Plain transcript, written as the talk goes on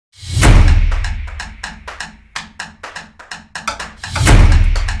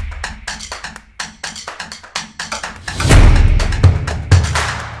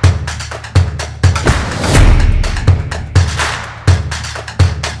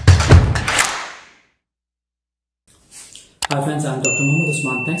Hi friends, I'm Dr.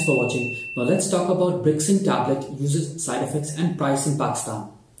 Mohammed. Thanks for watching. Now let's talk about Brexin Tablet, uses, side effects and price in Pakistan.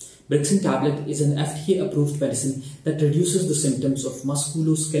 Brexin Tablet is an FDA approved medicine that reduces the symptoms of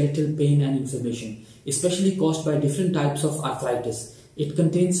musculoskeletal pain and inflammation, especially caused by different types of arthritis. It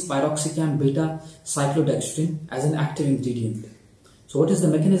contains Piroxicam beta-cyclodextrin as an active ingredient. So what is the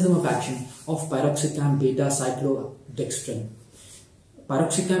mechanism of action of Piroxicam beta-cyclodextrin?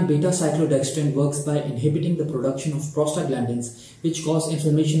 Piroxicam beta-cyclodextrin works by inhibiting the production of prostaglandins, which cause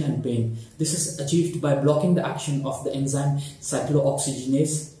inflammation and pain. This is achieved by blocking the action of the enzyme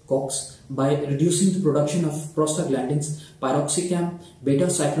cyclooxygenase COX. By reducing the production of prostaglandins, Piroxicam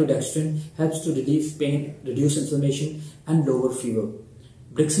beta-cyclodextrin helps to relieve pain, reduce inflammation and lower fever.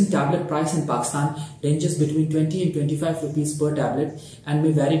 Brexin tablet price in Pakistan ranges between 20 and 25 rupees per tablet and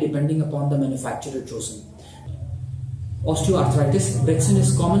may vary depending upon the manufacturer chosen. Osteoarthritis. Brexin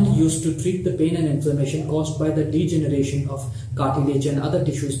is commonly used to treat the pain and inflammation caused by the degeneration of cartilage and other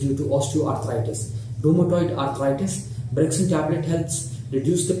tissues due to osteoarthritis. Rheumatoid arthritis. Brexin tablet helps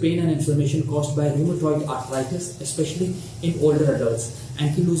reduce the pain and inflammation caused by rheumatoid arthritis, especially in older adults.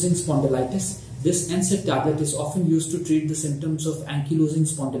 Ankylosing spondylitis. This NSAID tablet is often used to treat the symptoms of ankylosing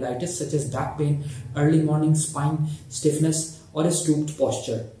spondylitis such as back pain, early morning spine stiffness, or a stooped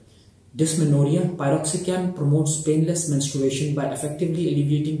posture. Dysmenorrhea. Piroxicam promotes painless menstruation by effectively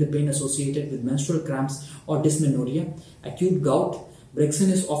alleviating the pain associated with menstrual cramps or dysmenorrhea. Acute gout. Brexin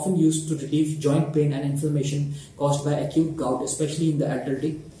is often used to relieve joint pain and inflammation caused by acute gout, especially in the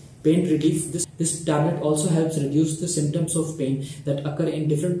elderly. Pain relief. This tablet also helps reduce the symptoms of pain that occur in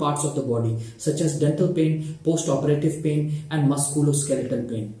different parts of the body, such as dental pain, post-operative pain, and musculoskeletal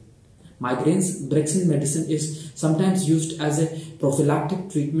pain. Migraines. Brexin medicine is sometimes used as a prophylactic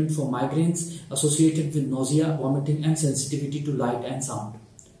treatment for migraines associated with nausea, vomiting, and sensitivity to light and sound.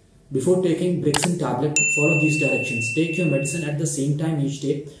 Before taking Brexin tablet, follow these directions. Take your medicine at the same time each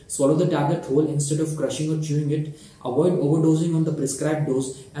day. Swallow the tablet whole instead of crushing or chewing it. Avoid overdosing on the prescribed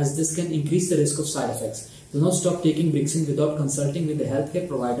dose, as this can increase the risk of side effects. Do not stop taking Brexin without consulting with a healthcare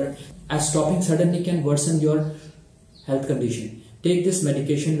provider, as stopping suddenly can worsen your health condition. Take this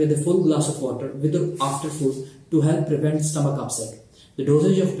medication with a full glass of water with or after food to help prevent stomach upset. The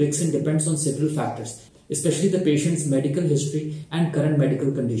dosage of Brexin depends on several factors, especially the patient's medical history and current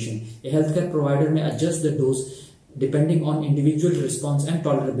medical condition. A healthcare provider may adjust the dose depending on individual response and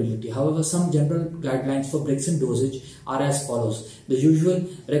tolerability. However, some general guidelines for Brexin dosage are as follows. The usual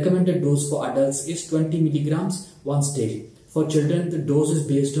recommended dose for adults is 20 milligrams once daily. For children, the dose is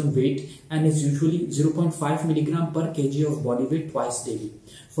based on weight and is usually 0.5 mg per kg of body weight twice daily.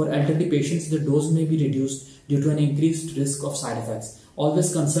 For elderly patients, the dose may be reduced due to an increased risk of side effects.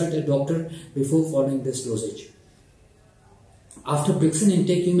 Always consult a doctor before following this dosage. After Brexin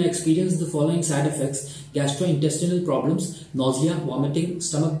intake, you may experience the following side effects: gastrointestinal problems, nausea, vomiting,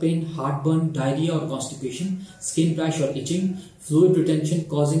 stomach pain, heartburn, diarrhea or constipation, skin rash or itching, fluid retention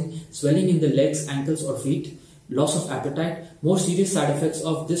causing swelling in the legs, ankles or feet, loss of appetite. More serious side effects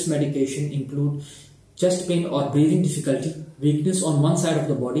of this medication include chest pain or breathing difficulty, weakness on one side of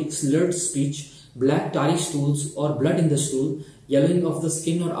the body, slurred speech, black tarry stools or blood in the stool, yellowing of the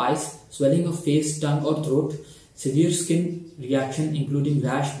skin or eyes, swelling of face, tongue or throat, severe skin reaction including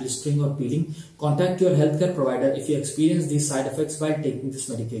rash, blistering or peeling. Contact your healthcare provider if you experience these side effects while taking this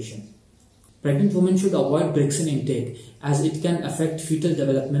medication. Pregnant women should avoid Brexin intake, as it can affect fetal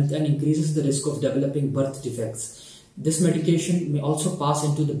development and increases the risk of developing birth defects. This medication may also pass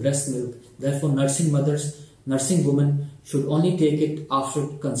into the breast milk. Therefore, nursing women should only take it after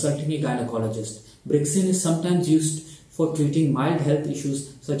consulting a gynecologist. Brexin is sometimes used for treating mild health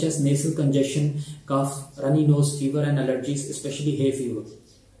issues such as nasal congestion, cough, runny nose, fever and allergies, especially hay fever.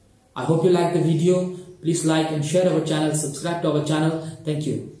 I hope you liked the video. Please like and share our channel, subscribe to our channel. Thank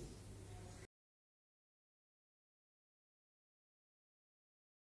you.